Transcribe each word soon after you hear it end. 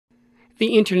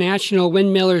The International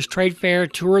Windmillers Trade Fair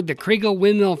toured the Kregel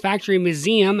Windmill Factory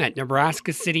Museum at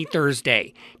Nebraska City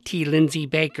Thursday. T. Lindsay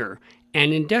Baker,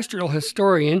 an industrial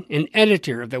historian and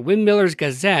editor of the Windmillers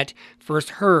Gazette, first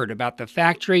heard about the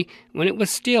factory when it was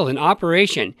still in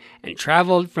operation and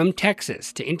traveled from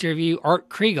Texas to interview Art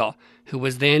Kregel, who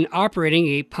was then operating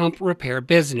a pump repair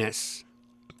business.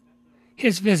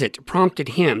 His visit prompted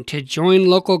him to join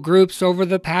local groups over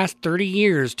the past 30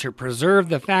 years to preserve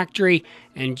the factory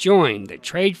and join the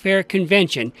trade fair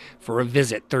convention for a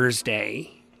visit Thursday.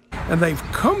 And they've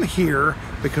come here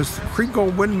because the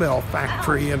Kregel Windmill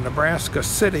Factory in Nebraska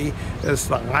City is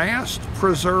the last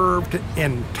preserved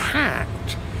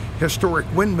intact historic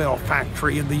windmill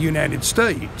factory in the United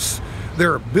States.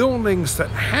 There are buildings that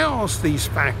house these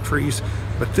factories,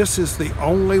 but this is the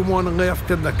only one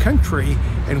left in the country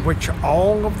in which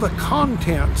all of the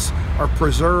contents are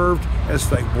preserved as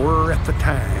they were at the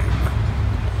time.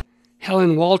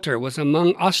 Helen Walter was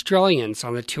among Australians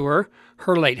on the tour.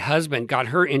 Her late husband got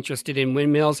her interested in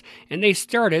windmills, and they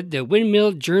started the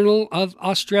Windmill Journal of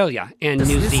Australia and New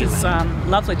Zealand. This is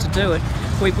lovely to do it.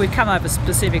 We've come over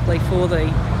specifically for the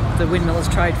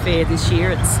Windmillers Trade Fair this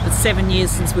year. It's 7 years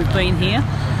since we've been here,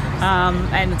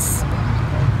 and it's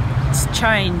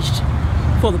changed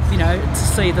for to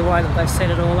see the way that they've set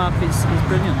it all up is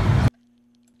brilliant.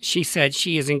 She said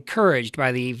she is encouraged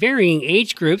by the varying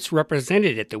age groups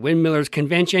represented at the Windmillers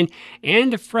Convention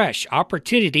and a fresh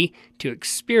opportunity to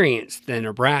experience the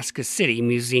Nebraska City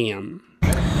Museum.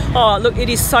 Oh, look, it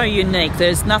is so unique.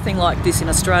 There's nothing like this in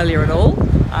Australia at all.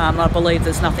 I believe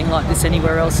there's nothing like this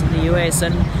anywhere else in the US,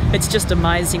 and it's just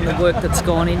amazing the work that's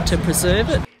gone in to preserve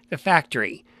it. The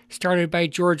factory, started by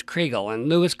George Kregel and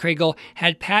Louis Kregel,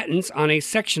 had patents on a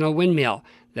sectional windmill.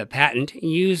 The patent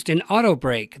used an auto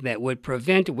brake that would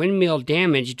prevent windmill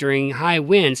damage during high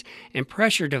winds and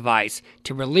pressure device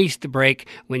to release the brake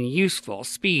when useful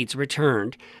speeds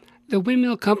returned. The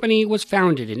windmill company was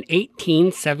founded in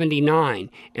 1879,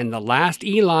 and the last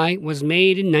Eli was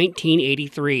made in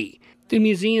 1983. The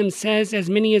museum says as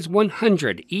many as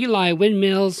 100 Eli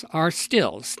windmills are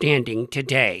still standing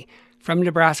today. From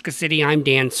Nebraska City, I'm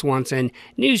Dan Swanson,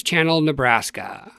 News Channel Nebraska.